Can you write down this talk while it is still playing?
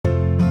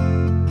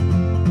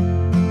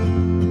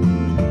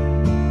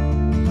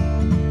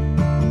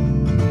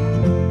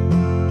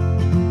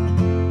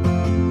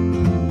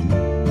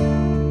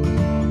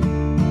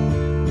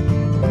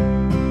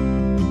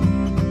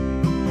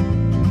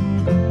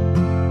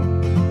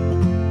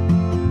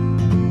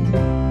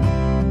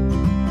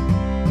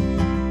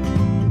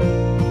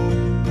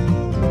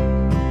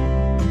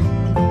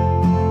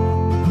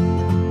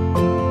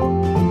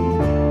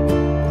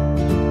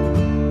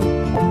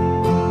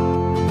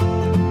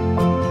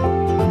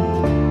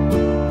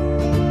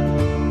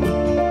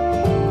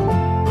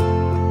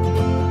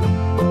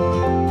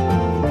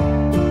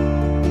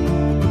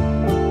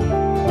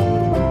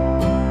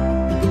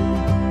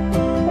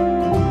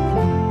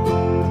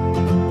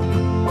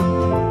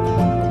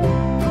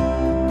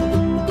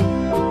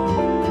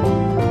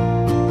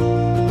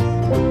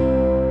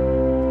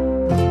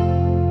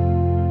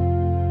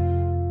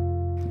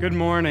Good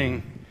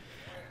morning.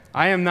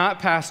 I am not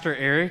Pastor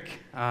Eric.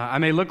 I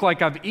may look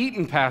like I've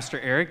eaten Pastor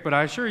Eric, but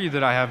I assure you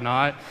that I have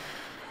not.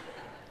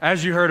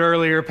 As you heard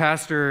earlier,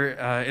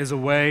 Pastor is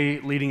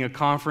away leading a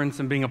conference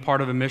and being a part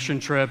of a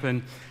mission trip,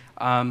 and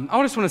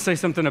I just want to say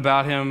something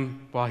about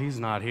him while he's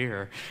not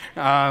here.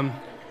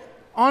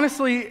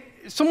 Honestly,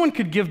 someone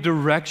could give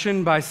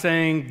direction by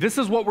saying, this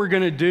is what we're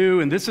going to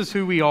do and this is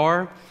who we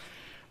are,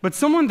 but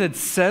someone that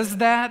says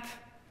that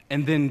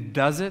and then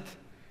does it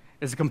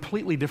is a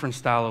completely different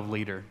style of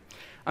leader.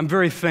 I'm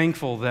very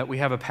thankful that we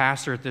have a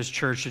pastor at this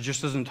church that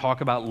just doesn't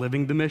talk about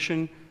living the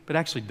mission, but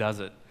actually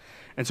does it.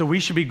 And so we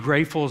should be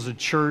grateful as a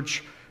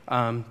church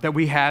that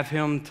we have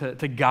him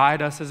to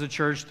guide us as a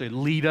church, to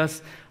lead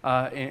us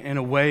in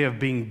a way of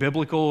being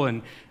biblical.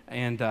 And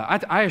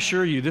I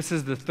assure you, this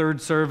is the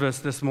third service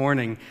this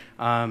morning,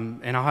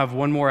 and I'll have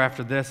one more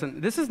after this.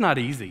 And this is not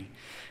easy.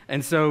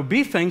 And so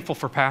be thankful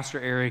for Pastor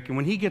Eric. And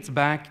when he gets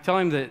back, tell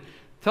him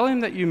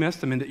that you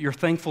missed him and that you're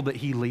thankful that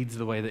he leads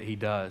the way that he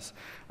does.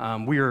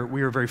 We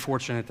are very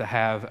fortunate to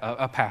have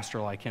a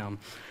pastor like him.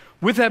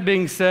 With that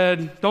being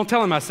said, don't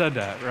tell him I said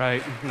that,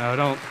 right?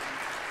 No,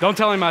 don't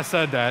tell him I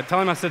said that.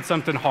 Tell him I said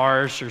something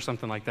harsh or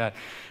something like that.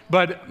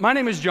 But my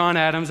name is John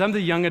Adams. I'm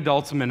the young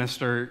adults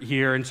minister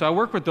here, and so I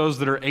work with those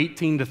that are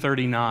 18 to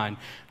 39.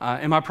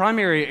 And my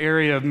primary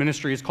area of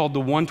ministry is called the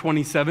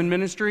 127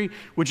 ministry,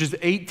 which is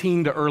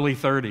 18 to early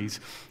 30s.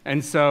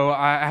 And so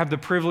I have the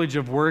privilege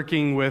of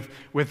working with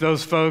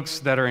those folks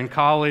that are in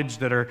college,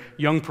 that are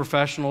young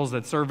professionals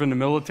that serve in the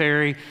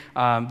military,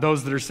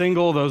 those that are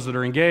single, those that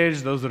are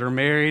engaged, those that are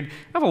married.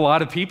 I have a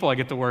lot of people I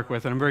get to work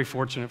with, and I'm very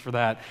fortunate for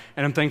that.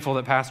 And I'm thankful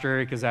that Pastor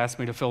Eric has asked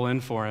me to fill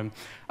in for him.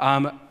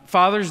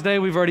 Father's Day,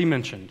 we've already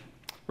mentioned,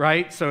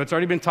 right? So it's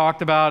already been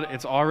talked about.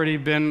 It's already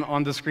been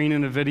on the screen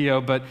in a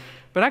video, but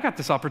I got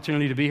this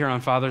opportunity to be here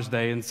on Father's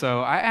Day, and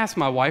so I asked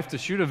my wife to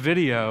shoot a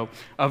video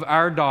of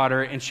our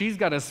daughter, and she's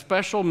got a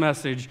special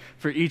message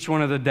for each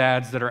one of the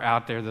dads that are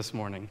out there this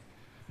morning.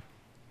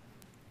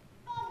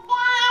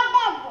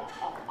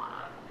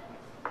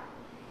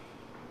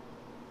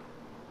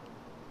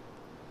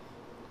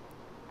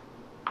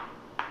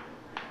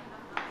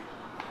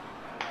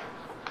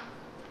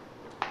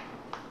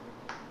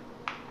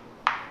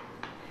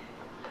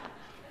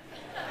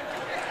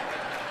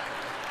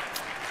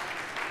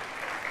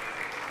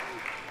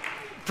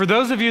 For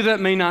those of you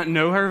that may not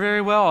know her very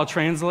well, I'll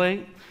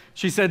translate.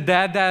 She said,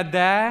 "Dad, Dad,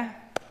 Dad,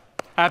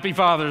 Happy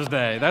Father's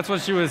Day." That's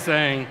what she was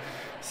saying.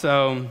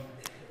 So,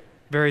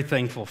 very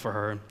thankful for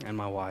her and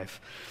my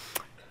wife.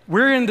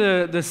 We're in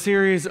the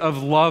series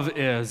of Love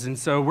Is, and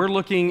so we're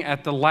looking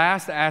at the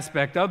last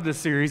aspect of the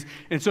series.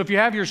 And so if you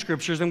have your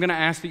scriptures, I'm going to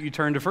ask that you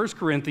turn to 1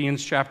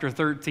 Corinthians chapter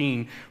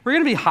 13. We're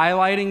going to be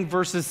highlighting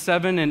verses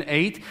 7 and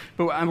 8,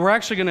 but we're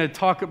actually going to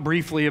talk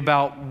briefly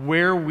about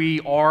where we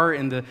are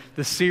in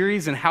the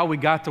series and how we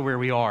got to where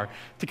we are,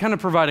 to kind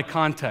of provide a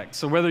context.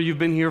 So whether you've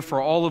been here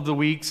for all of the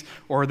weeks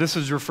or this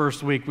is your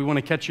first week, we want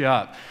to catch you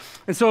up.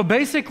 And so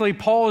basically,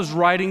 Paul is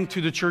writing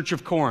to the church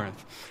of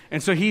Corinth.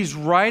 And so he's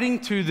writing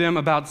to them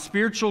about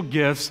spiritual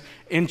gifts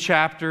in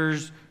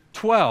chapters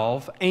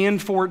 12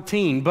 and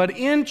 14. But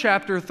in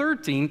chapter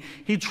 13,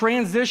 he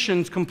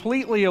transitions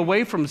completely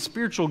away from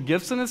spiritual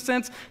gifts in a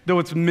sense, though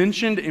it's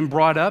mentioned and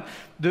brought up.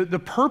 The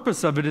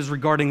purpose of it is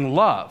regarding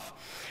love.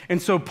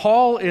 And so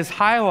Paul is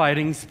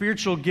highlighting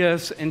spiritual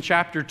gifts in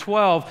chapter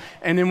 12,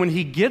 and then when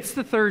he gets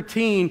to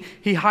 13,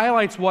 he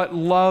highlights what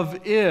love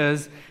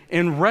is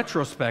in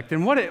retrospect.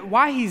 And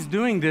why he's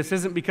doing this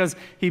isn't because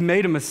he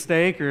made a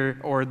mistake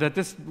or that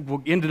this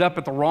ended up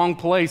at the wrong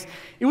place.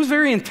 It was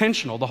very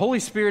intentional. The Holy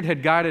Spirit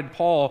had guided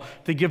Paul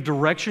to give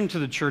direction to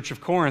the church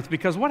of Corinth,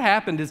 because what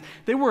happened is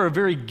they were a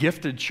very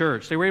gifted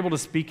church. They were able to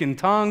speak in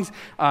tongues.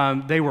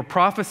 They were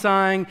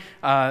prophesying.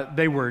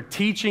 They were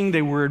teaching.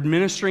 They were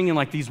administering in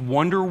like these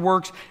wonder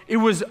works. It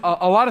was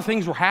a lot of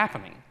things were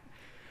happening.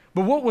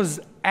 But what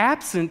was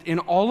absent in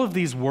all of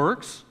these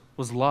works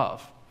was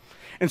love.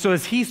 And so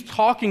as he's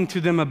talking to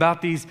them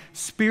about these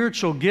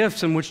spiritual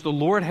gifts in which the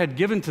Lord had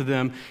given to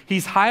them,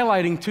 he's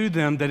highlighting to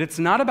them that it's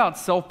not about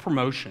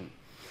self-promotion.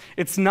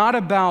 It's not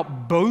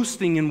about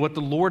boasting in what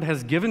the Lord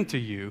has given to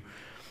you,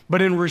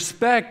 but in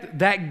respect,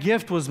 that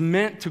gift was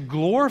meant to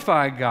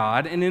glorify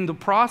God, and in the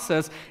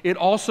process, it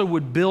also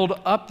would build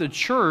up the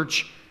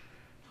church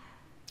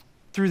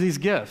through these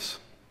gifts.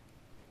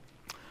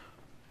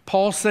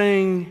 Paul's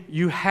saying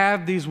you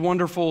have these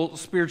wonderful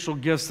spiritual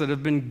gifts that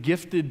have been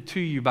gifted to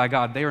you by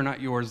God. They are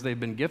not yours, they've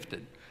been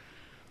gifted.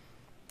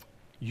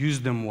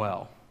 Use them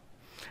well.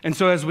 And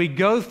so as we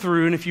go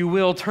through, and if you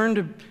will,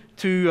 turn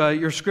to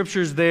your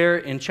scriptures there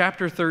in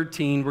chapter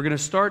 13. We're going to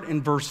start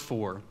in verse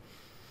 4.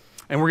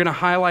 And we're going to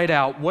highlight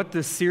out what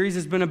this series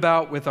has been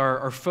about, with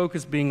our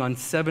focus being on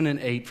 7 and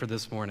 8 for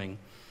this morning.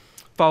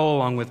 Follow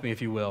along with me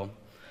if you will.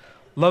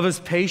 Love is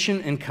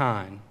patient and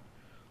kind.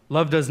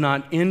 Love does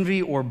not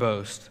envy or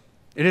boast.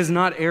 It is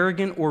not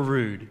arrogant or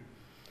rude.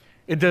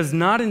 It does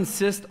not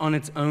insist on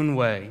its own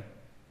way.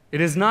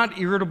 It is not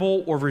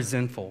irritable or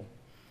resentful.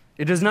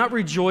 It does not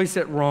rejoice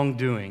at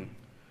wrongdoing,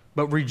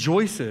 but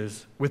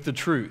rejoices with the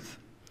truth.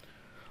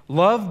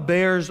 Love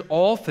bears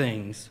all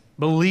things,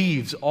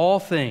 believes all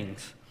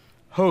things,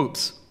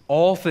 hopes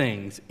all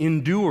things,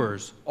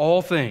 endures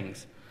all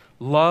things.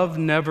 Love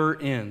never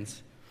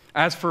ends.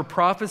 As for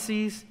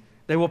prophecies,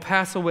 they will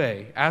pass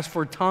away. As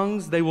for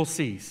tongues, they will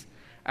cease.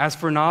 As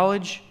for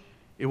knowledge,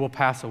 it will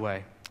pass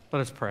away. Let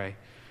us pray.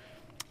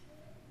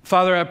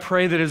 Father, I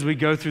pray that as we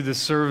go through this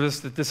service,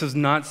 that this is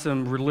not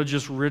some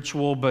religious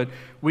ritual, but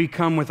we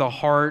come with a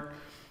heart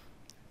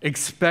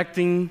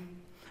expecting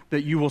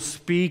that you will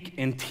speak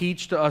and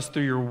teach to us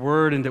through your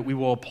word, and that we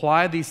will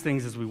apply these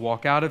things as we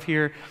walk out of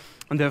here.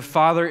 And that,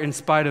 Father, in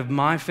spite of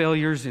my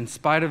failures, in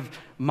spite of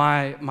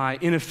my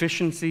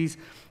inefficiencies,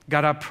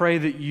 God, I pray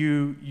that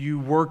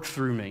you work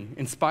through me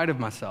in spite of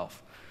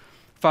myself.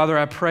 Father,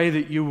 I pray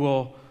that you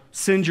will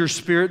send your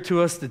Spirit to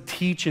us to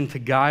teach and to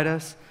guide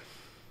us,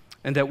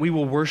 and that we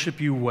will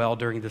worship you well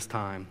during this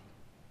time.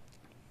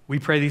 We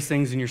pray these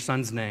things in your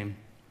Son's name.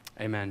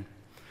 Amen.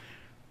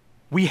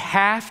 We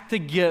have to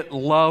get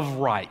love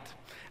right.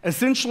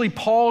 Essentially,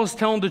 Paul is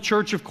telling the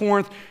church of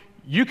Corinth,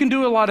 you can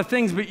do a lot of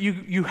things, but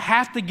you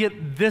have to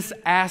get this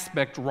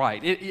aspect right.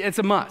 It's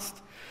a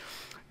must.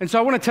 And so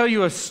I want to tell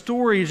you a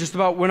story just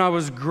about when I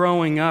was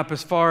growing up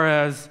as far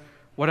as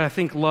what I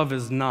think love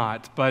is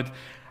not. But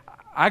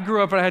I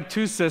grew up and I had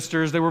two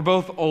sisters. They were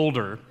both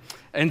older.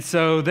 And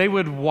so they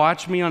would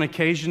watch me on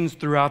occasions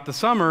throughout the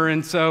summer.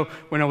 And so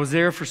when I was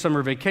there for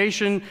summer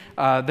vacation,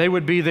 they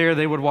would be there.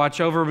 They would watch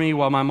over me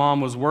while my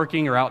mom was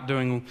working or out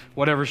doing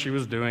whatever she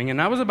was doing.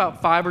 And I was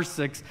about 5 or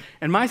 6,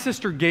 and my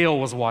sister Gail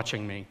was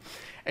watching me.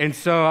 And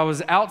so I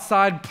was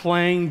outside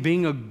playing,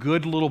 being a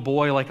good little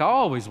boy like I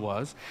always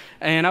was.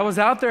 And I was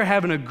out there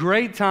having a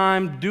great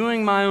time,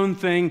 doing my own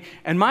thing.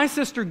 And my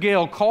sister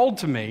Gail called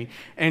to me,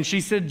 and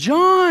she said,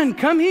 "John,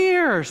 come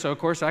here." So, of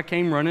course, I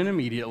came running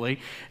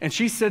immediately. And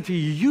she said to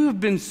you have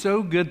been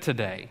so good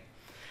today.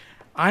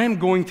 I am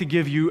going to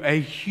give you a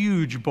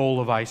huge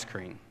bowl of ice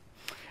cream.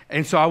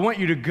 And so I want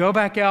you to go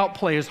back out,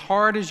 play as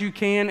hard as you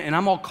can, and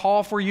I'm going to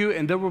call for you,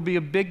 and there will be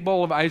a big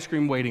bowl of ice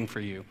cream waiting for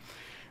you.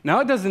 Now,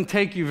 it doesn't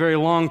take you very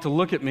long to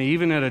look at me,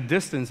 even at a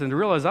distance, and to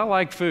realize I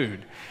like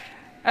food.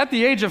 At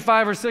the age of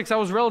 5 or 6, I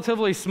was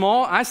relatively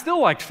small. I still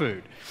liked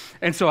food.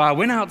 And so I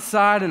went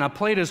outside and I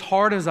played as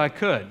hard as I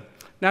could.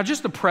 Now,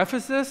 just to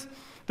preface this,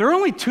 there are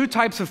only 2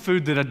 types of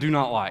food that I do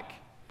not like.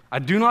 I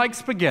do not like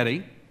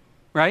spaghetti,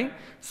 right?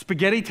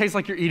 Spaghetti tastes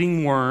like you're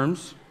eating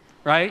worms,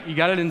 right? You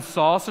got it in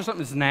sauce or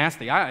something, it's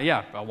nasty.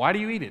 Why do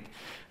you eat it?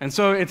 And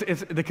so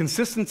it's the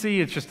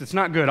consistency, it's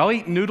not good. I'll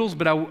eat noodles,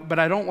 but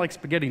I don't like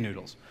spaghetti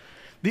noodles.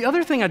 The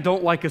other thing I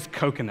don't like is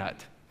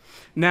coconut.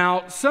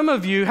 Now, some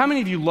of you, how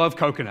many of you love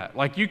coconut?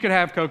 Like, you could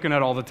have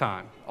coconut all the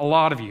time. A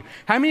lot of you.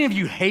 How many of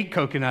you hate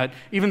coconut?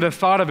 Even the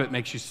thought of it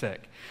makes you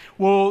sick.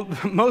 Well,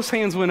 most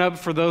hands went up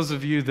for those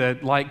of you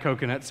that like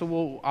coconut,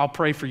 so I'll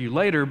pray for you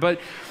later. But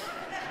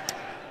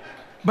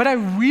I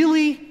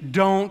really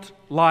don't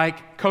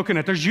like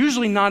coconut. There's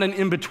usually not an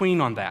in-between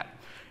on that.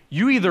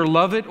 You either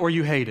love it or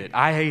you hate it.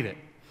 I hate it.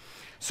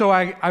 So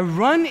I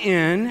run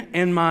in,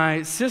 and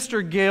my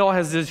sister Gail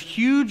has this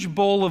huge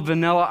bowl of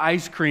vanilla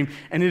ice cream,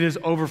 and it is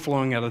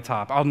overflowing at the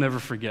top. I'll never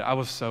forget. I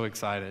was so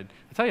excited.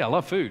 I tell you, I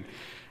love food.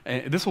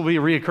 This will be a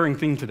reoccurring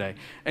theme today.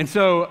 And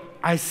so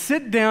I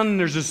sit down, and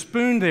there's a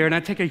spoon there, and I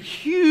take a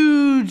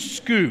huge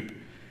scoop,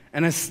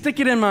 and I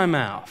stick it in my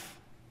mouth.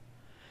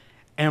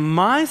 And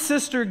my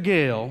sister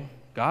Gail,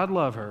 God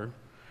love her,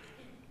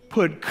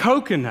 put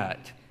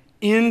coconut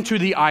into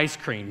the ice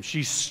cream.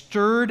 She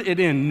stirred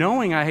it in,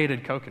 knowing I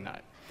hated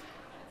coconut.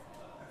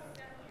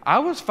 I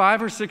was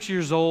 5 or 6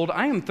 years old.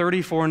 I am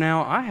 34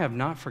 now. I have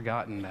not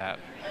forgotten that.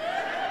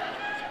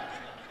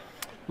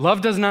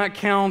 Love does not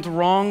count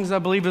wrongs, I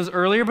believe, is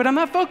earlier, but I'm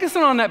not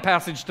focusing on that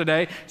passage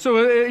today. So,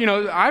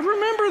 I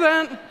remember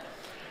that.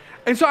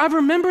 And so I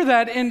remember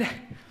that, and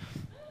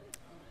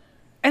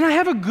I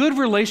have a good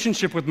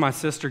relationship with my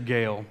sister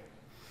Gail.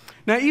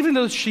 Now, even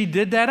though she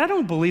did that, I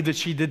don't believe that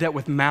she did that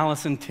with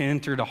malice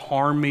intent or to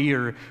harm me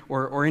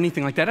or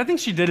anything like that. I think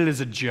she did it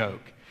as a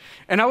joke.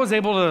 And I was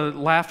able to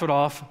laugh it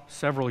off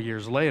several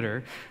years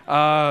later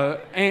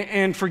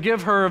and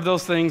forgive her of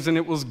those things, and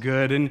it was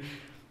good.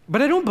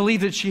 But I don't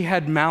believe that she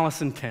had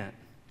malice intent.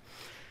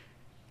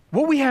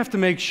 What we have to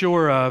make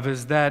sure of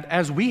is that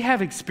as we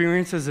have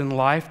experiences in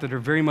life that are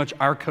very much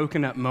our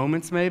coconut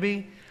moments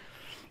maybe,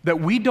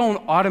 that we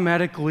don't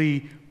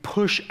automatically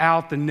push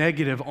out the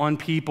negative on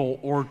people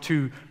or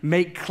to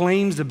make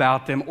claims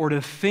about them or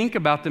to think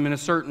about them in a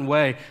certain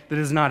way that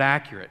is not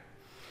accurate.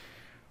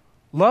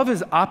 Love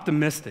is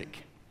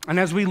optimistic. And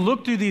as we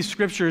look through these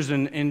scriptures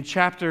in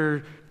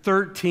chapter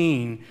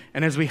 13,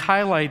 and as we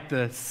highlight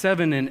the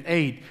 7 and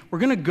 8, we're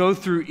going to go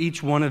through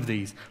each one of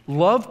these.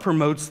 Love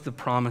promotes the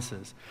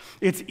promises.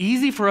 It's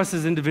easy for us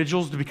as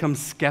individuals to become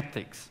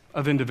skeptics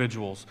of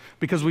individuals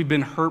because we've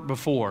been hurt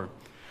before.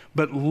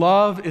 But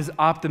love is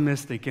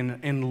optimistic,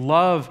 and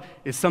love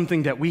is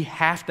something that we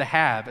have to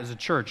have as a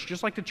church,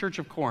 just like the Church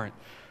of Corinth.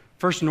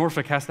 First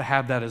Norfolk has to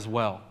have that as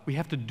well. We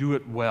have to do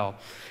it well.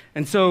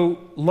 And so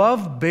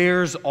love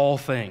bears all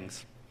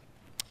things.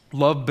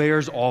 Love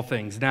bears all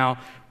things. Now,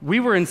 we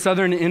were in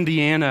southern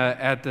Indiana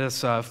at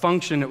this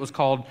function. It was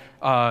called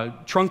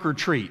Trunk or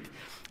Treat.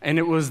 And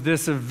it was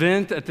this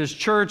event at this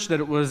church that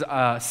it was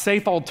a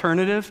safe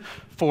alternative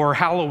for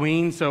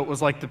Halloween. So it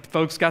was like the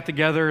folks got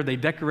together, they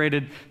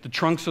decorated the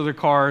trunks of their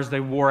cars, they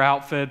wore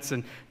outfits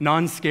and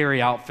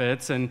non-scary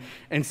outfits. And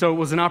so it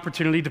was an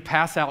opportunity to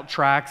pass out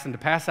tracts and to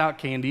pass out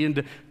candy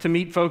and to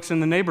meet folks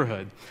in the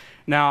neighborhood.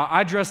 Now,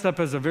 I dressed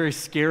up as a very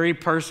scary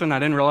person. I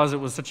didn't realize it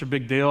was such a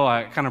big deal.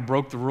 I kind of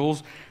broke the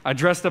rules. I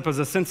dressed up as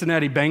a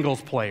Cincinnati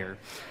Bengals player,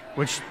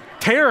 which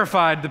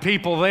terrified the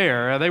people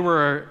there. They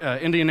were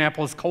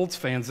Indianapolis Colts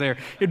fans there.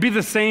 It'd be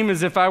the same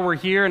as if I were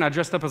here and I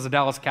dressed up as a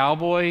Dallas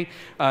Cowboy.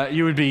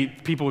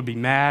 People would be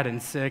mad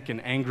and sick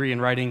and angry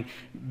and writing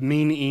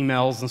mean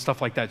emails and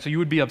stuff like that. So you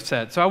would be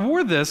upset. So I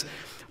wore this.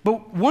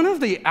 But one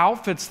of the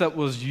outfits that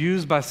was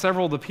used by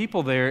several of the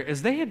people there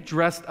is they had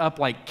dressed up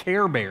like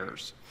Care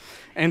Bears.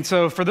 And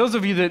so for those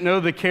of you that know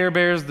the Care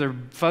Bears, they're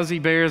fuzzy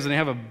bears and they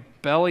have a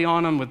belly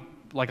on them with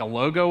like a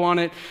logo on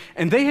it.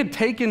 And they had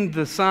taken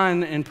the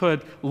sign and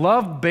put,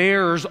 "Love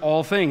bears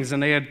all things."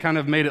 And they had kind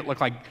of made it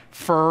look like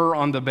fur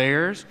on the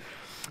bears.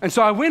 And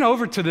so I went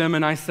over to them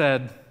and I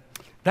said,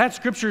 that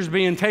scripture is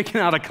being taken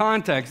out of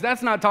context.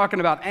 That's not talking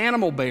about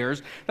animal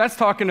bears. That's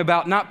talking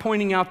about not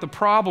pointing out the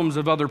problems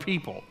of other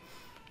people.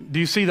 Do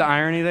you see the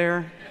irony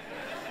there?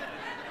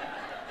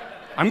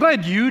 I'm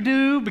glad you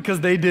do, because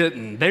they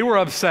didn't. They were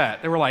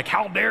upset. They were like,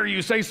 "How dare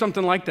you say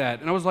something like that?"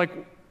 And I was like,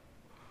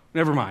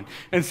 never mind.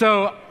 And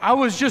so I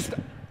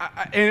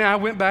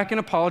went back and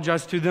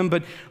apologized to them,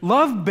 but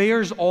love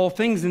bears all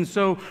things. And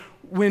so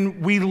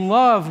when we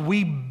love,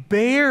 we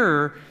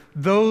bear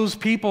those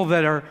people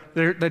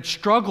that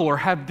struggle or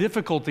have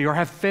difficulty or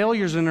have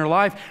failures in their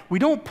life. We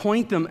don't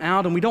point them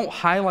out and we don't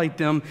highlight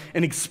them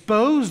and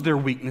expose their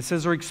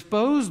weaknesses or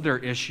expose their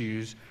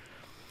issues,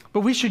 but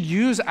we should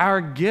use our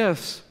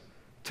gifts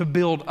to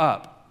build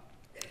up.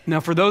 Now,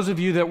 for those of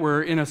you that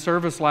were in a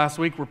service last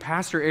week where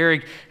Pastor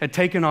Eric had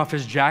taken off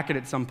his jacket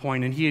at some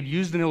point and he had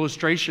used an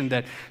illustration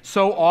that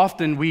so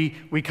often we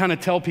kind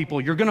of tell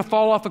people, "You're going to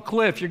fall off a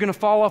cliff, you're going to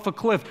fall off a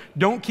cliff,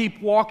 don't keep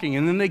walking,"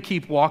 and then they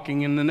keep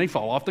walking and then they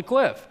fall off the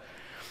cliff.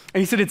 And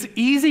he said, it's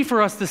easy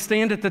for us to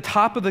stand at the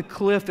top of the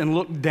cliff and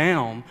look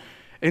down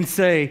and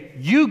say,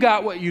 "You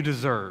got what you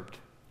deserved."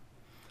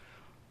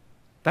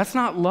 That's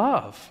not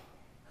love.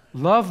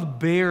 Love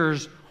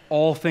bears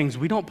all things.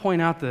 We don't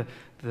point out the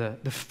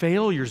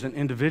failures in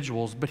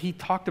individuals, but he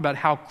talked about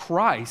how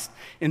Christ,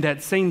 in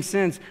that same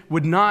sense,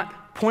 would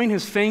not point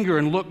his finger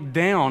and look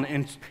down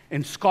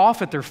and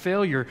scoff at their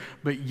failure,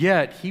 but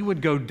yet he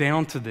would go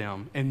down to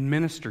them and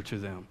minister to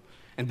them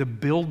and to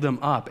build them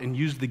up and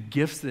use the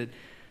gifts that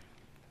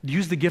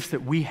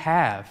we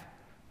have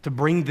to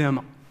bring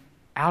them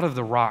out of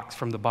the rocks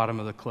from the bottom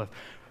of the cliff.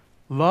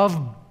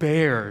 Love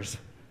bears.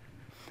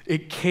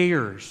 It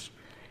cares.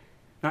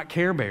 Not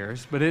Care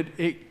Bears, but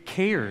it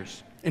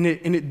cares. And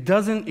it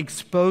doesn't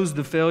expose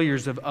the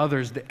failures of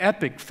others, the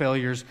epic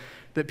failures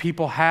that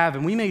people have.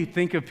 And we may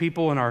think of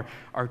people in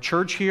our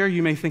church here,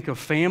 you may think of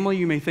family,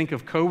 you may think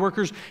of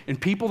coworkers,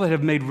 and people that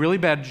have made really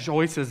bad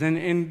choices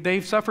and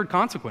they've suffered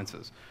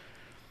consequences.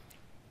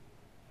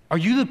 Are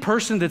you the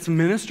person that's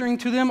ministering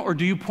to them, or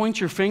do you point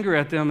your finger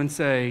at them and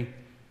say,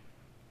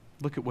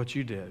 "Look at what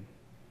you did"?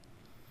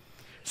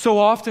 So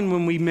often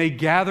when we may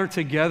gather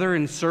together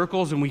in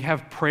circles and we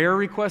have prayer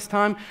request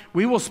time,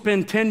 we will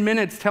spend 10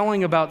 minutes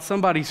telling about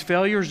somebody's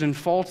failures and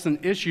faults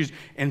and issues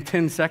and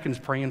 10 seconds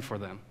praying for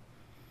them.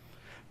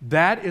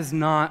 That is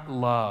not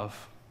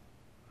love.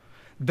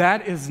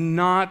 That is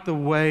not the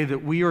way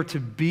that we are to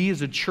be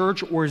as a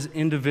church or as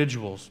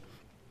individuals.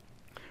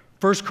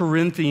 1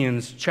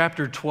 Corinthians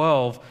chapter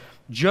 12,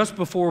 just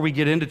before we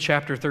get into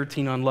chapter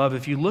 13 on love,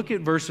 if you look at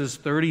verses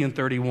 30 and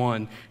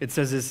 31, it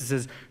says this, it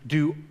says,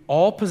 "Do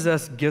all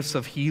possess gifts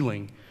of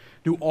healing?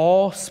 Do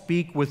all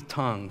speak with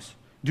tongues?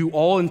 Do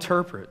all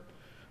interpret?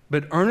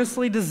 But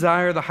earnestly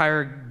desire the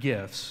higher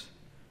gifts,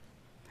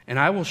 and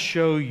I will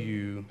show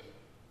you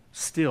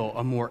still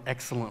a more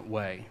excellent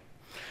way."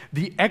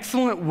 The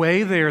excellent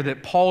way there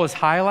that Paul is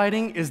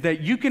highlighting is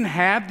that you can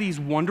have these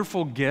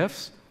wonderful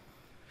gifts,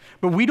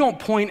 but we don't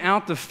point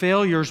out the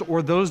failures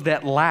or those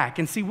that lack.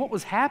 And see, what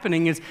was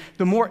happening is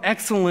the more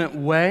excellent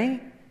way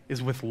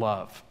is with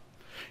love.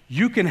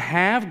 You can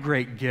have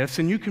great gifts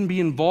and you can be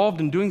involved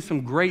in doing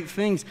some great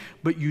things,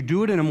 but you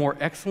do it in a more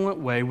excellent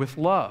way with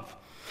love.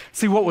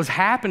 See, what was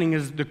happening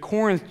is the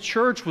Corinth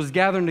church was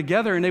gathering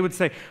together and they would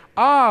say,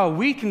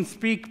 "We can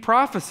speak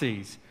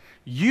prophecies.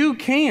 You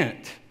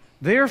can't.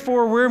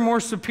 Therefore, we're more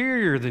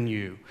superior than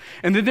you."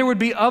 And then there would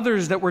be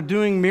others that were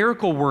doing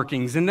miracle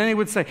workings. And then they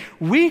would say,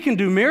 "We can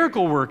do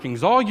miracle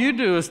workings. All you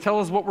do is tell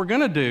us what we're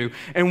going to do.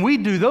 And we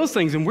do those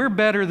things. And we're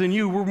better than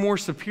you. We're more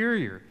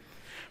superior."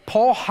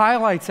 Paul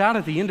highlights out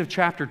at the end of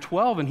chapter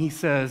 12. And he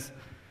says,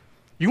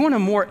 you want a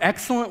more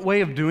excellent way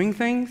of doing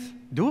things?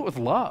 Do it with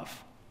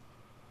love.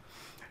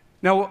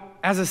 Now,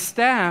 as a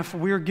staff,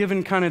 we are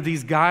given kind of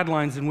these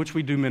guidelines in which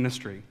we do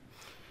ministry.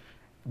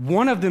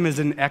 One of them is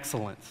in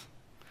excellence.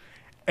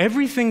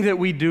 Everything that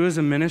we do as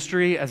a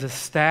ministry, as a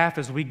staff,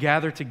 as we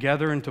gather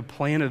together and to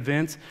plan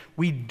events,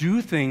 we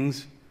do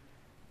things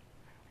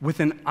with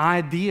an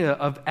idea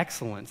of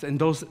excellence, and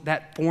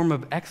that form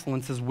of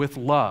excellence is with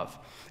love.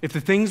 If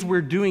the things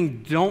we're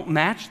doing don't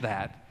match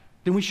that,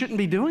 then we shouldn't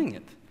be doing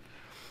it.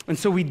 And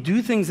so we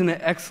do things in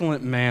an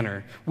excellent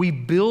manner. We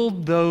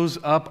build those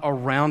up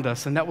around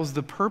us, and that was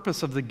the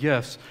purpose of the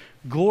gifts.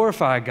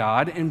 Glorify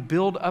God and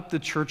build up the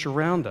church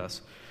around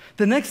us.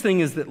 The next thing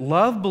is that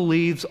love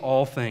believes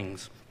all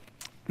things.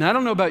 Now, I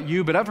don't know about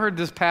you, but I've heard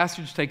this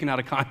passage taken out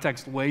of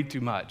context way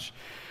too much.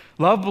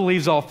 Love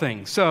believes all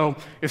things. So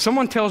if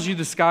someone tells you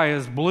the sky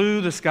is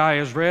blue, the sky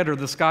is red, or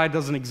the sky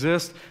doesn't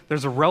exist,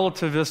 there's a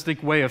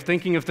relativistic way of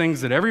thinking of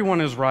things that everyone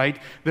is right,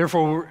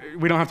 therefore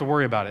we don't have to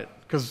worry about it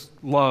because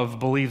love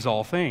believes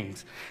all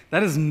things.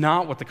 That is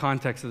not what the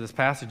context of this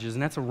passage is,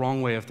 and that's a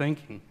wrong way of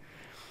thinking.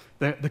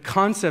 The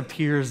concept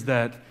here is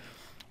that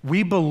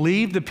we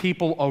believe the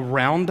people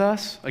around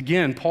us.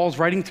 Again, Paul's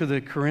writing to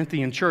the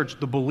Corinthian church,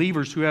 the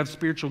believers who have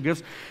spiritual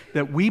gifts,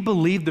 that we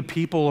believe the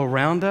people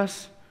around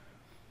us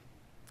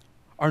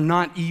are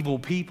not evil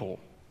people.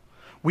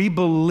 We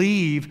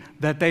believe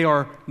that they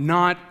are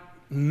not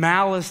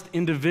maliced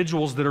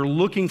individuals that are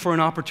looking for an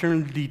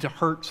opportunity to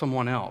hurt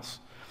someone else.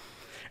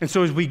 And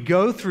so as we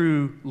go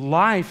through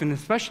life, and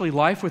especially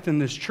life within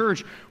this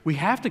church, we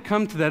have to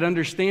come to that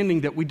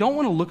understanding that we don't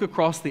want to look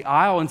across the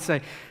aisle and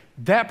say,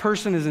 that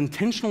person is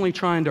intentionally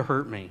trying to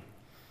hurt me.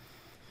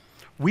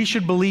 We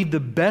should believe the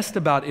best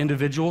about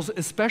individuals,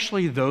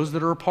 especially those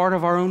that are a part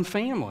of our own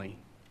family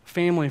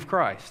of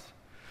Christ.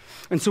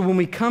 And so when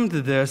we come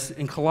to this,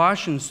 in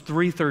Colossians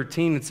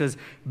 3:13, it says,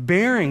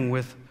 bearing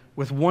with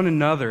one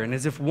another, and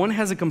as if one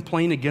has a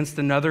complaint against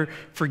another,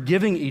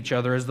 forgiving each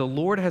other as the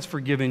Lord has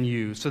forgiven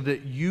you, so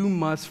that you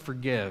must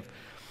forgive.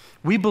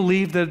 We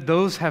believe that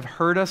those have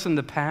hurt us in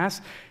the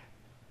past.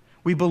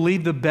 We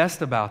believe the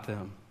best about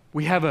them.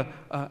 We have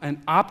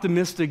an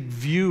optimistic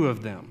view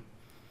of them.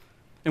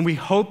 And we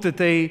hope that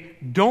they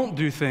don't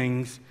do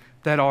things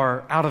that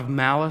are out of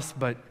malice,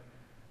 but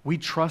we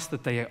trust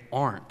that they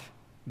aren't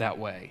that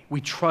way.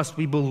 We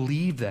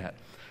believe that.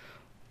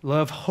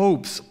 Love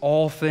hopes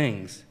all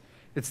things.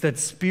 It's that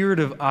spirit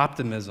of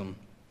optimism.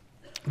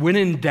 When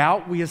in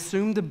doubt, we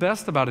assume the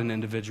best about an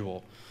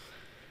individual.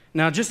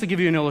 Now, just to give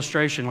you an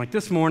illustration, like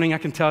this morning, I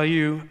can tell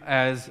you,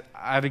 as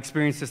I've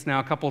experienced this now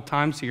a couple of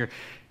times here,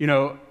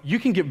 you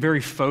can get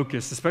very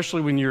focused,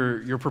 especially when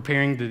you're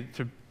preparing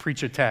to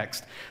preach a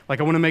text.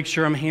 Like, I want to make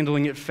sure I'm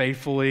handling it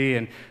faithfully,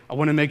 and I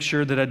want to make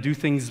sure that I do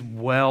things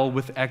well,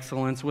 with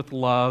excellence, with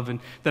love, and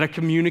that I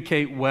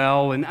communicate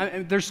well,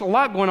 and there's a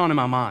lot going on in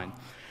my mind.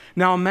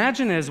 Now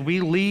imagine as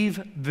we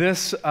leave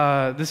this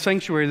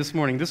sanctuary this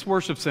morning, this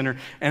worship center,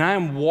 and I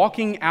am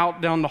walking out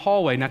down the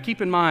hallway. Now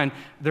keep in mind,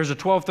 there's a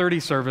 12:30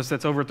 service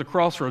that's over at the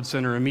Crossroads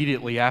Center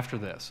immediately after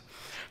this.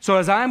 So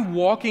as I'm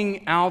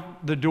walking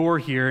out the door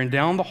here and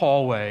down the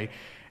hallway,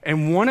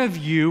 and one of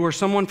you or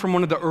someone from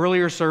one of the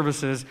earlier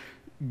services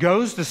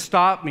goes to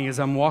stop me as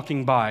I'm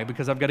walking by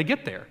because I've got to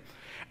get there.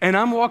 And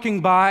I'm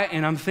walking by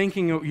and I'm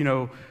thinking,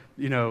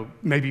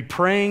 maybe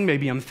praying,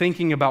 maybe I'm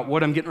thinking about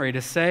what I'm getting ready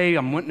to say.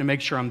 I'm wanting to make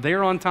sure I'm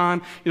there on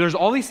time. There's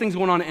all these things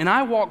going on, and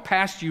I walk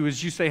past you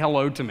as you say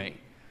hello to me.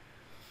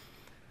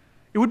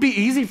 It would be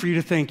easy for you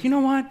to think, you know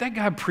what, that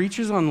guy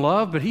preaches on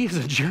love, but he is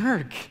a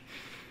jerk.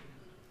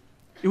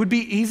 It would be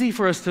easy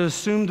for us to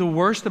assume the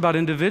worst about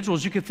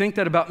individuals. You could think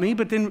that about me,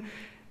 but then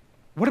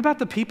what about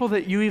the people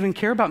that you even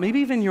care about? Maybe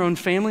even your own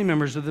family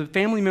members or the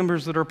family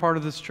members that are part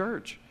of this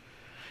church.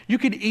 You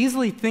could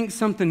easily think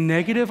something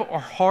negative or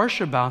harsh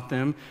about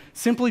them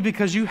simply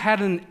because you had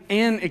an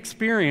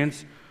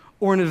experience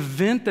or an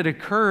event that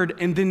occurred,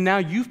 and then now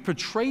you've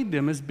portrayed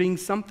them as being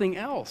something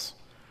else.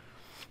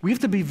 We have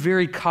to be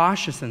very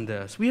cautious in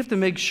this. We have to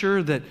make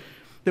sure that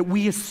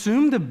we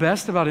assume the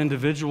best about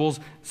individuals,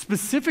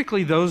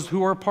 specifically those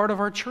who are part of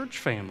our church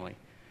family.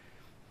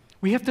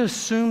 We have to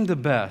assume the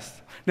best.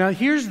 Now,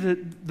 here's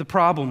the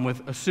problem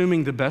with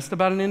assuming the best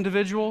about an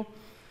individual,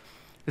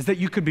 is that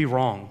you could be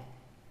wrong.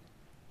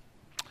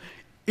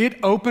 It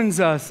opens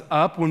us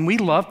up when we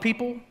love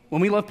people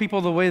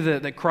the way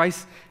that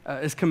Christ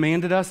has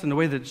commanded us and the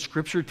way that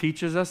Scripture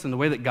teaches us and the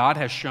way that God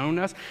has shown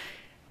us.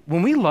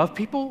 When we love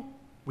people,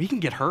 we can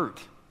get hurt.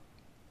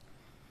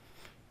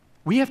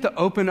 We have to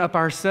open up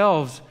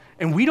ourselves,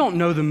 and we don't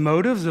know the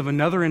motives of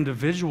another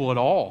individual at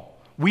all.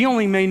 We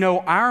only may know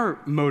our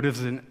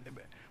motives, and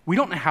we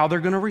don't know how they're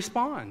going to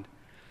respond.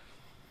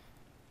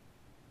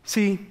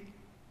 See,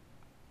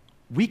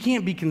 we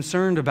can't be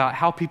concerned about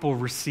how people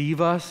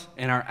receive us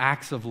and our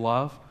acts of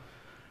love.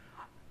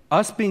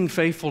 Us being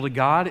faithful to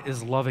God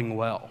is loving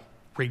well,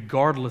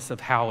 regardless of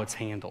how it's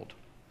handled,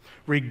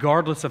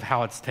 regardless of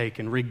how it's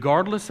taken,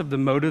 regardless of the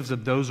motives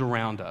of those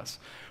around us.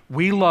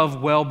 We love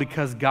well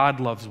because God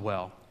loves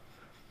well.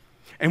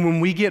 And when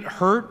we get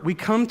hurt, we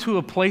come to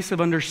a place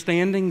of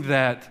understanding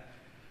that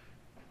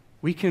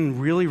we can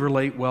really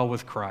relate well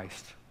with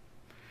Christ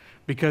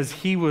because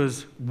he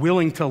was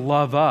willing to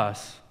love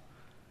us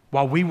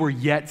while we were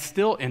yet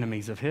still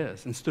enemies of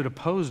his and stood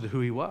opposed to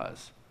who he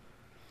was.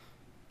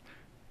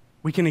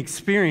 we can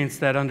experience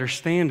that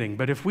understanding.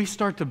 But if we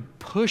start to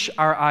push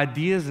our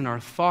ideas and our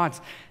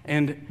thoughts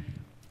and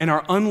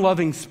our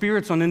unloving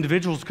spirits on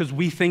individuals because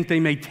we think they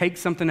may take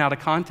something out of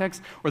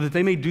context or that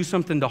they may do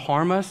something to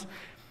harm us,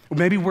 or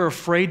maybe we're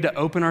afraid to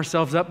open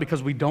ourselves up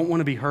because we don't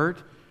want to be hurt,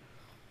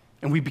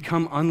 and we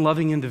become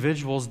unloving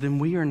individuals, then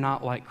we are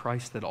not like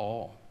Christ at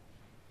all.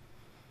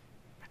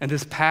 And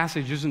this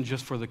passage isn't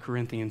just for the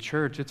Corinthian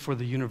church, it's for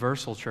the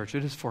universal church.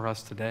 It is for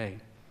us today.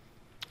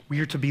 We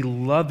are to be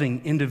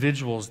loving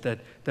individuals that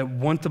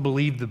want to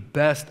believe the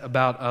best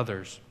about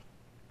others.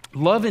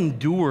 Love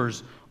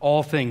endures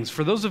all things.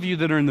 For those of you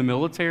that are in the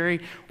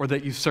military or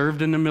that you've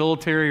served in the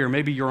military or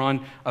maybe you're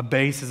on a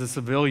base as a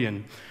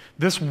civilian,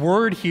 this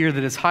word here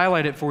that is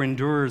highlighted for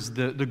endures,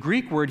 the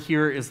Greek word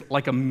here is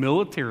like a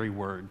military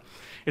word.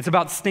 It's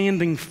about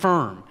standing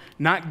firm,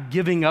 not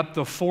giving up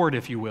the fort,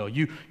 if you will.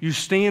 You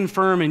stand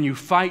firm and you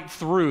fight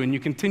through and you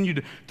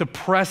continue to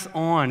press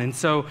on. And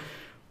so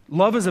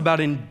love is about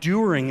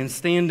enduring and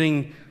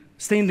standing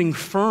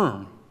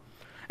firm.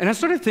 And I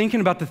started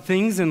thinking about the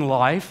things in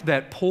life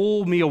that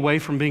pull me away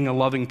from being a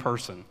loving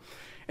person.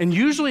 And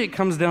usually it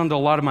comes down to a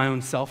lot of my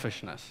own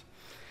selfishness.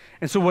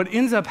 And so what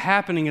ends up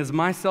happening is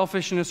my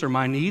selfishness or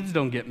my needs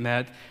don't get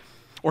met,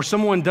 or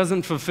someone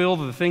doesn't fulfill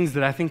the things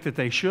that I think that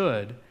they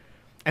should,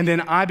 and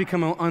then I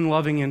become an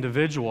unloving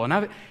individual.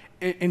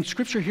 And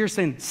Scripture here is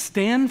saying,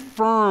 stand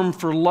firm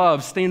for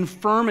love, stand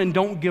firm and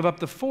don't give up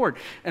the fort.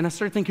 And I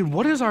started thinking,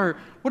 what is our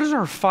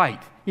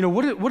fight? You know,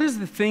 what is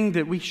the thing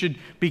that we should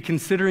be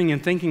considering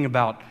and thinking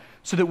about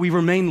so that we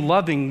remain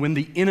loving when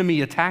the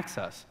enemy attacks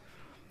us?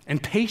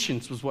 And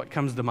patience was what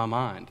comes to my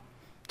mind,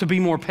 to be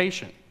more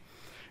patient.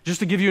 Just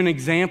to give you an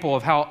example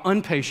of how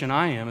impatient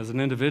I am as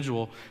an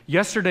individual,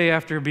 yesterday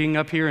after being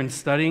up here and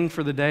studying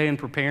for the day and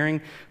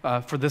preparing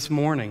for this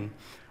morning,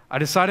 I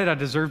decided I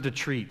deserved a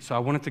treat, so I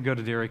wanted to go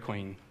to Dairy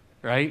Queen,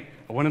 right?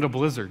 I wanted a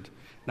Blizzard,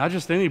 not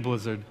just any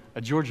Blizzard,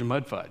 a Georgia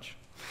Mud Fudge.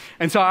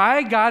 And so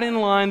I got in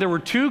line. There were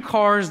 2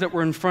 cars that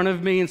were in front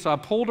of me, and so I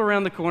pulled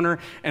around the corner,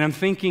 and I'm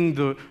thinking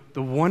the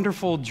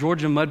wonderful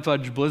Georgia Mud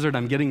Fudge Blizzard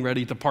I'm getting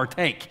ready to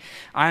partake.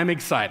 I'm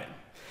excited.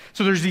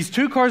 So there's these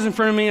 2 cars in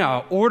front of me.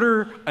 I'll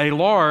order a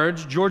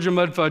large Georgia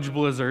Mud Fudge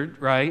Blizzard,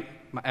 right,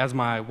 as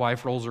my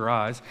wife rolls her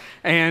eyes,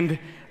 and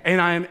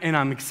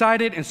I'm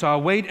excited, and so I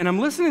wait, and I'm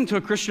listening to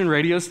a Christian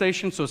radio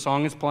station, so a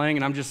song is playing,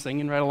 and I'm just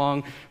singing right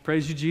along,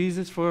 praise you,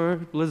 Jesus, for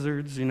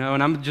blizzards, you know,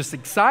 and I'm just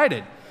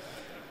excited.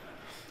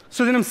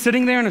 So then I'm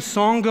sitting there, and a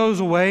song goes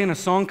away, and a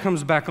song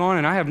comes back on,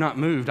 and I have not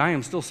moved. I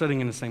am still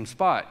sitting in the same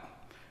spot.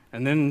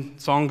 And then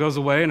song goes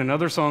away, and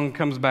another song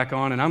comes back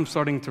on, and I'm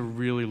starting to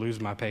really lose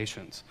my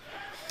patience.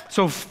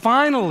 So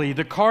finally,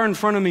 the car in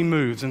front of me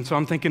moves, and so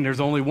I'm thinking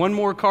there's only one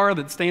more car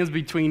that stands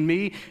between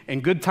me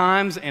and good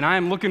times, and I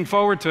am looking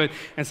forward to it.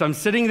 And so I'm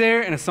sitting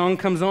there, and a song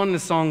comes on, and the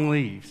song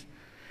leaves.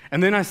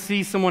 And then I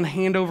see someone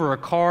hand over a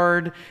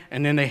card,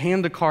 and then they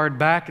hand the card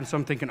back, and so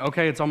I'm thinking,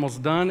 okay, it's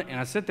almost done. And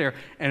I sit there,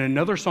 and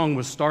another song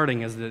was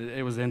starting as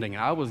it was ending.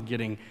 I was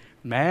getting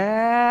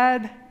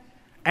mad,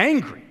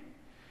 angry.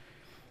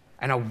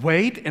 And I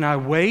wait, and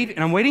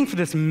I'm waiting for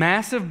this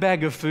massive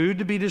bag of food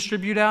to be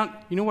distributed out.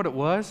 You know what it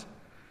was?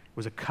 It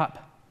was a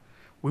cup.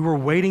 We were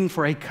waiting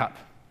for a cup.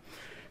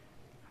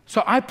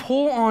 So I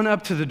pull on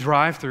up to the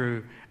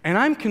drive-thru, and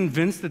I'm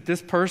convinced that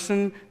this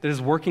person that is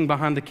working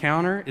behind the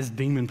counter is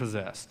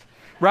demon-possessed,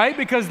 right?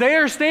 Because they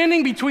are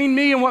standing between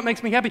me and what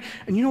makes me happy.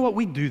 And you know what?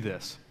 We do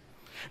this.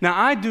 Now,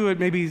 I do it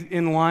maybe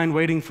in line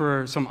waiting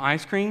for some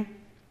ice cream,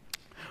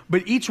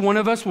 but each one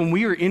of us, when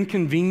we are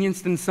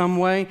inconvenienced in some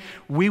way,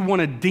 we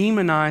want to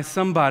demonize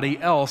somebody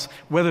else,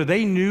 whether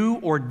they knew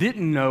or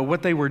didn't know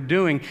what they were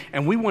doing,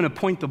 and we want to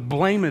point the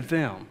blame at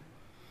them.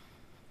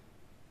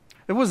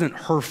 It wasn't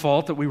her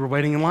fault that we were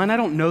waiting in line. I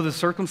don't know the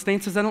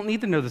circumstances. I don't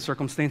need to know the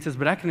circumstances,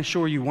 but I can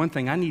assure you one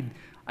thing. I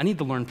need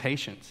to learn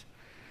patience.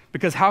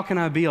 Because how can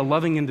I be a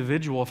loving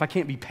individual if I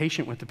can't be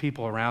patient with the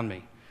people around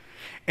me?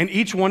 And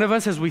each one of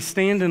us, as we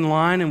stand in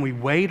line and we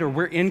wait or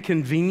we're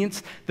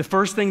inconvenienced, the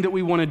first thing that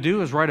we want to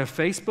do is write a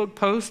Facebook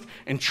post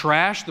and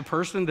trash the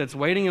person that's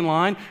waiting in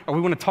line, or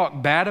we want to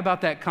talk bad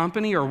about that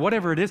company or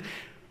whatever it is.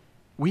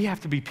 We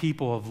have to be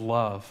people of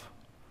love,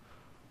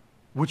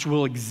 which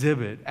will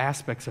exhibit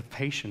aspects of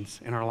patience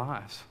in our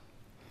lives.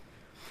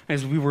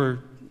 As we were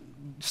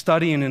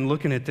studying and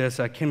looking at this,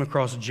 I came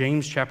across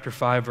James chapter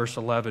 5, verse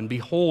 11.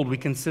 Behold, we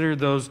consider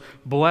those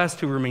blessed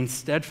who remain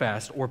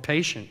steadfast or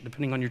patient,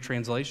 depending on your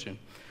translation.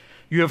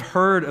 You have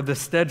heard of the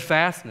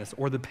steadfastness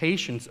or the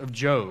patience of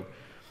Job,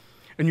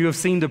 and you have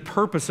seen the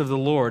purpose of the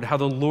Lord, how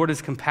the Lord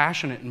is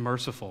compassionate and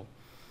merciful.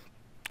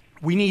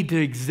 We need to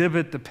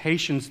exhibit the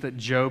patience that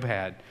Job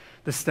had,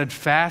 the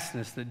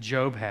steadfastness that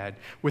Job had,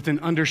 with an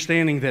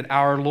understanding that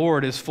our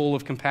Lord is full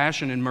of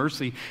compassion and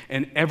mercy,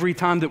 and every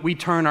time that we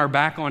turn our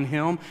back on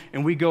Him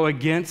and we go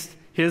against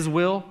His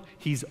will,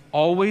 He's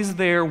always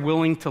there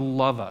willing to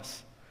love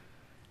us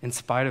in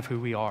spite of who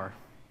we are.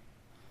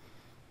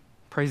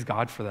 Praise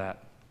God for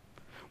that.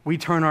 We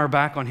turn our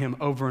back on Him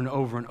over and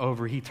over and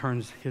over. He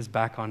turns His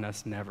back on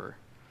us never.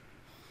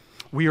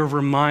 We are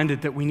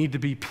reminded that we need to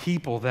be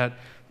people that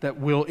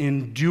will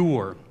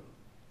endure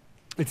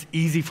it's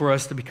easy for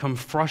us to become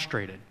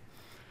frustrated.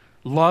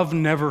 Love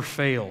never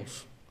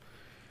fails.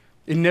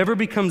 It never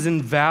becomes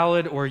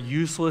invalid or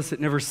useless. It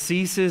never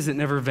ceases. It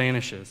never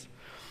vanishes.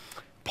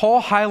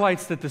 Paul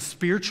highlights that the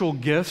spiritual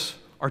gifts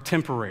are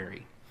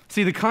temporary.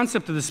 See, the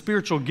concept of the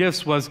spiritual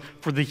gifts was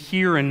for the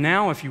here and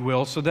now, if you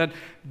will, so that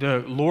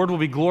the Lord will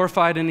be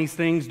glorified in these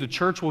things, the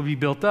church will be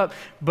built up.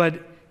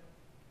 But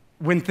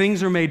when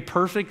things are made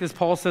perfect, as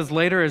Paul says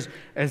later,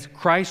 as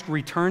Christ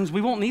returns,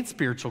 we won't need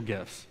spiritual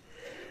gifts.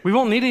 We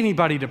won't need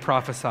anybody to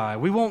prophesy.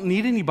 We won't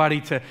need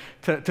anybody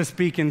to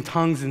speak in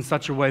tongues in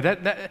such a way.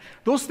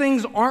 Those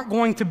things aren't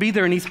going to be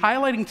there. And he's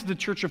highlighting to the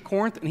church of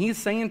Corinth, and he's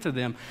saying to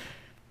them,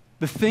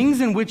 the things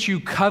in which you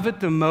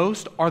covet the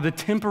most are the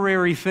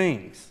temporary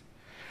things.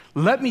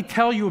 Let me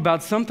tell you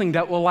about something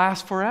that will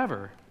last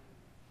forever.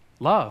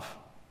 Love.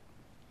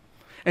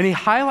 And he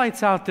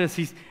highlights out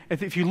this.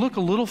 If you look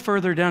a little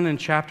further down in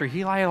the chapter,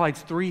 he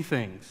highlights three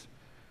things: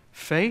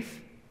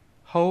 faith,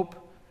 hope,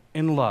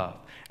 and love.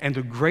 And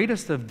the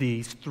greatest of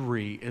these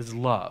three is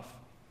love.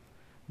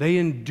 They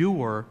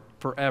endure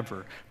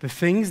forever. The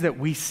things that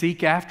we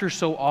seek after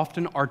so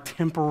often are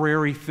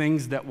temporary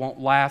things that won't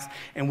last,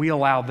 and we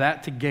allow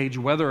that to gauge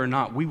whether or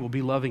not we will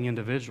be loving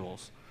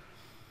individuals.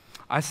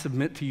 I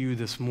submit to you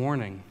this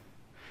morning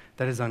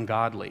that is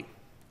ungodly,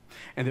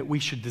 and that we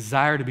should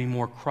desire to be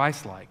more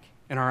Christ-like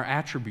in our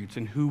attributes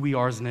and who we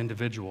are as an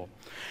individual.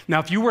 Now,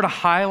 if you were to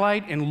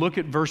highlight and look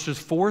at verses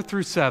 4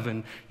 through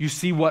 7, you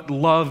see what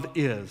love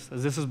is,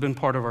 as this has been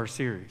part of our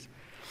series.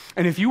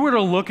 And if you were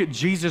to look at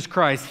Jesus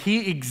Christ,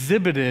 he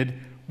exhibited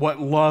what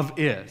love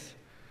is.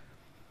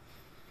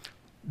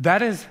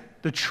 That is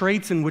the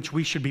traits in which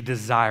we should be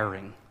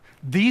desiring.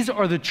 These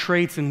are the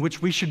traits in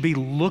which we should be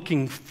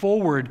looking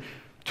forward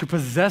to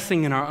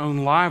possessing in our own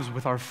lives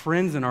with our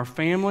friends and our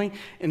family,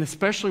 and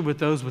especially with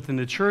those within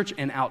the church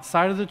and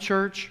outside of the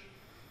church.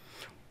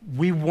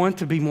 We want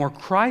to be more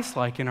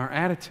Christ-like in our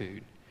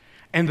attitude.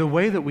 And the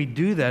way that we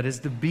do that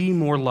is to be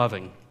more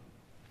loving.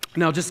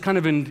 Now, just kind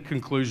of in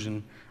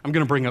conclusion, I'm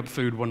going to bring up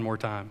food one more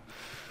time.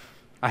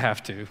 I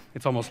have to.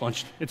 It's almost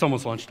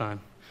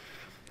lunchtime.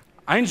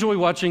 I enjoy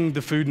watching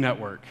the Food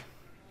Network.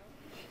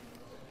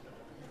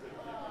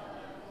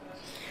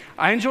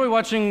 I enjoy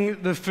watching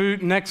the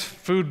next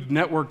Food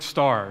Network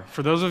star.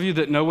 For those of you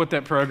that know what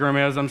that program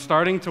is, I'm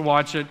starting to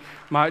watch it.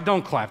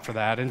 Don't clap for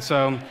that. And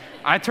so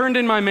I turned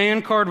in my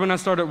man card when I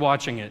started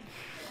watching it.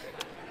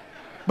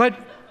 But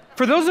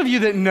for those of you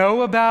that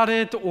know about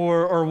it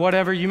or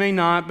whatever, you may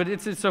not, but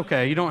it's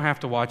okay. You don't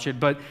have to watch it.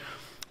 But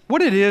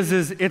what it is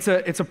it's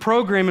a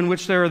program in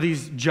which there are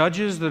these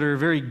judges that are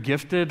very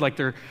gifted, like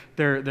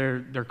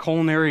they're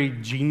culinary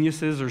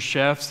geniuses or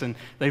chefs, and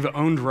they've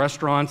owned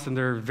restaurants and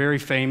they're very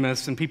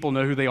famous, and people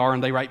know who they are,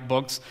 and they write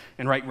books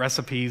and write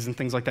recipes and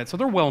things like that. So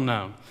they're well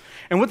known.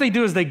 And what they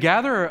do is they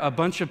gather a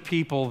bunch of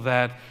people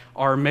that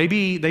are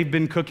maybe they've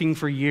been cooking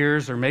for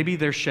years, or maybe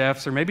they're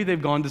chefs, or maybe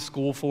they've gone to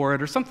school for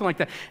it, or something like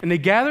that. And they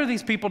gather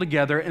these people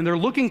together, and they're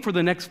looking for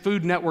the next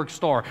Food Network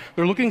star.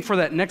 They're looking for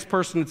that next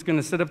person that's going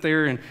to sit up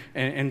there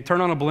and turn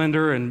on a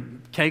blender,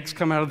 and cakes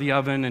come out of the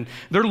oven, and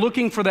they're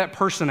looking for that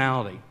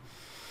personality.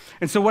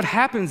 And so what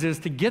happens is,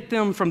 to get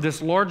them from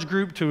this large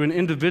group to an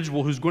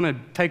individual who's going to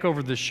take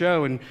over the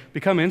show and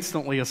become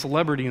instantly a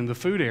celebrity in the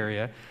food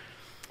area,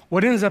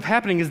 what ends up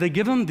happening is they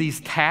give them these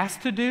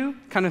tasks to do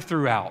kind of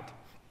throughout.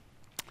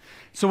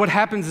 So what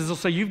happens is they'll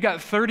say, you've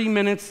got 30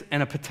 minutes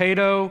and a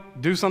potato,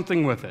 do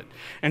something with it.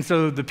 And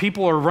so the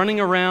people are running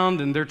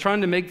around and they're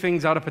trying to make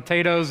things out of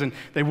potatoes, and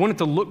they want it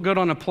to look good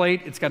on a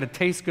plate. It's got to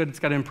taste good. It's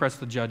got to impress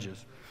the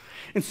judges.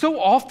 And so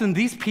often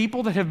these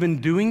people that have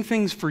been doing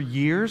things for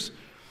years,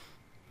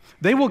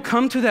 they will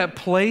come to that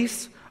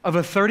place of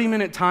a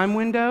 30-minute time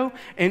window,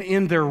 and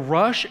in their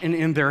rush and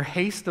in their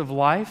haste of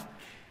life,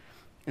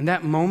 in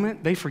that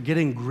moment, they forget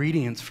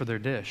ingredients for their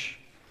dish.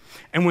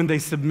 And when they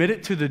submit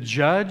it to the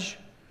judge,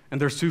 and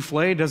their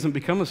souffle doesn't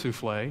become a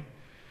souffle,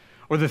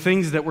 or the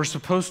things that were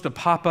supposed to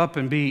pop up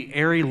and be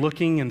airy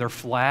looking and they're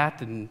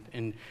flat,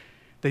 and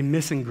they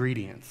miss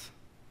ingredients.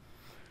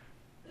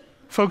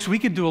 Folks, we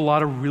could do a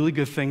lot of really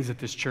good things at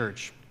this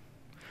church.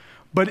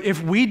 But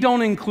if we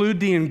don't include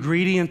the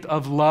ingredient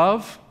of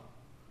love,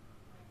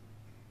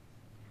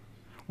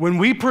 when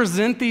we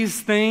present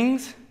these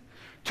things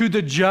to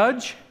the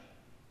judge,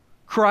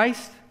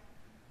 Christ,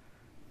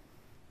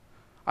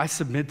 I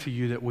submit to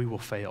you that we will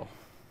fail.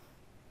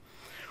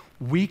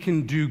 We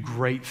can do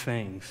great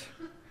things,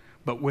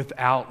 but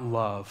without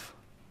love,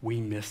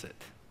 we miss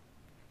it.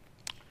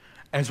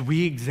 As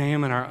we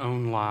examine our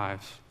own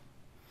lives,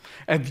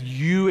 as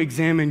you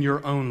examine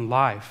your own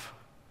life,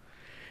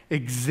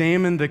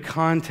 examine the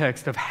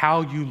context of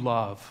how you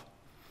love.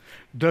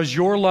 Does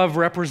your love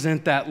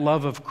represent that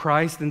love of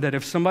Christ, and that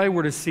if somebody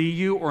were to see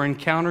you or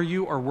encounter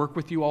you or work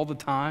with you all the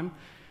time,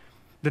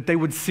 that they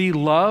would see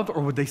love,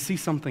 or would they see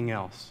something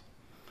else?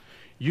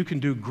 You can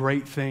do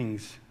great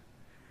things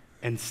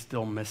and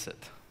still miss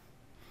it.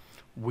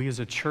 We as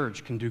a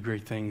church can do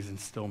great things and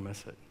still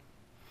miss it.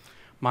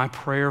 My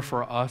prayer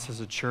for us as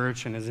a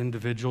church and as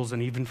individuals,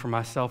 and even for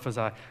myself as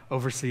I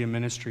oversee a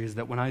ministry, is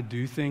that when I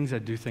do things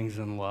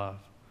in love.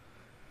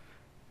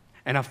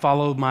 And I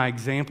followed my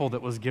example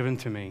that was given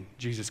to me,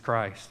 Jesus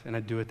Christ, and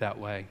I do it that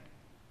way.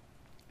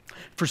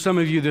 For some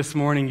of you this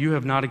morning, you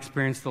have not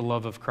experienced the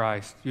love of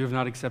Christ. You have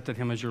not accepted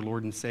him as your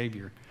Lord and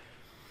Savior.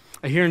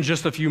 Here in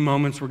just a few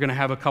moments, we're going to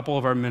have a couple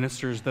of our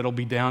ministers that'll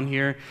be down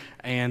here,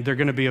 and they're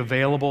going to be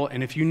available.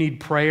 And if you need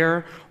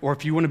prayer, or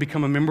if you want to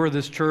become a member of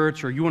this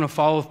church, or you want to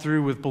follow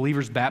through with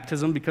believers'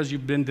 baptism because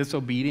you've been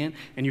disobedient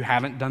and you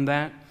haven't done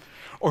that,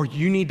 or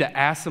you need to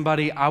ask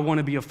somebody, I want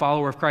to be a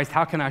follower of Christ,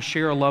 how can I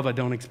share a love I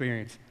don't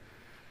experience?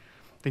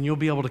 Then you'll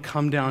be able to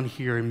come down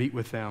here and meet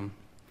with them.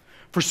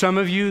 For some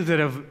of you that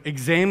have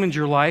examined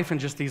your life in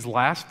just these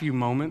last few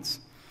moments,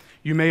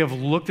 you may have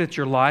looked at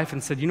your life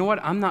and said, you know what,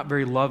 I'm not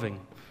very loving.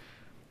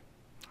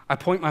 I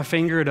point my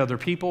finger at other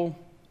people.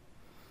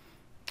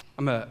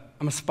 I'm a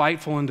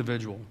spiteful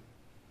individual.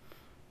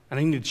 And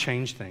I need to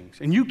change things.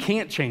 And you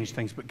can't change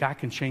things, but God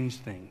can change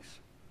things.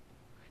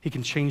 He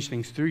can change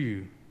things through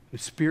you. The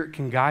Spirit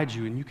can guide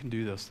you, and you can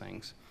do those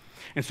things.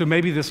 And so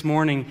maybe this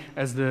morning,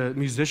 as the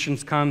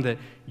musicians come, that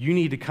you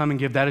need to come and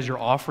give that as your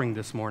offering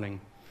this morning.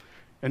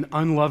 An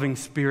unloving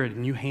spirit,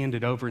 and you hand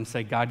it over and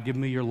say, God, give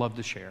me your love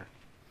to share.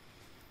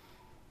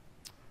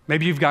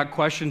 Maybe you've got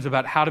questions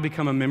about how to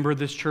become a member of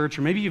this church,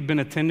 or maybe you've been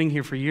attending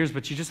here for years,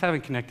 but you just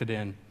haven't connected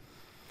in.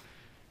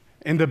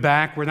 In the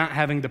back, we're not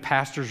having the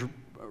pastor's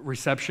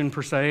reception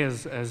per se,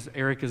 as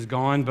Eric is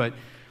gone, but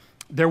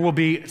there will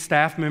be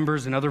staff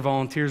members and other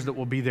volunteers that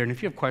will be there. And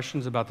if you have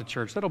questions about the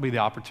church, that'll be the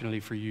opportunity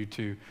for you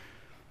to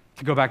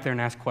go back there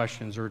and ask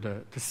questions or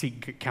to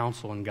seek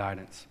counsel and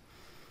guidance.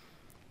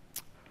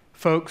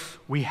 Folks,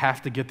 we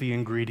have to get the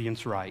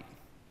ingredients right.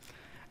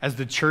 As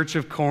the church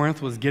of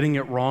Corinth was getting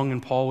it wrong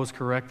and Paul was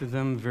correcting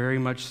them, very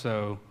much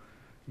so,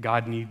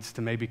 God needs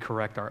to maybe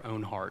correct our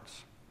own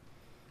hearts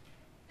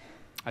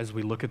as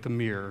we look at the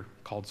mirror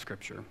called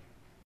Scripture.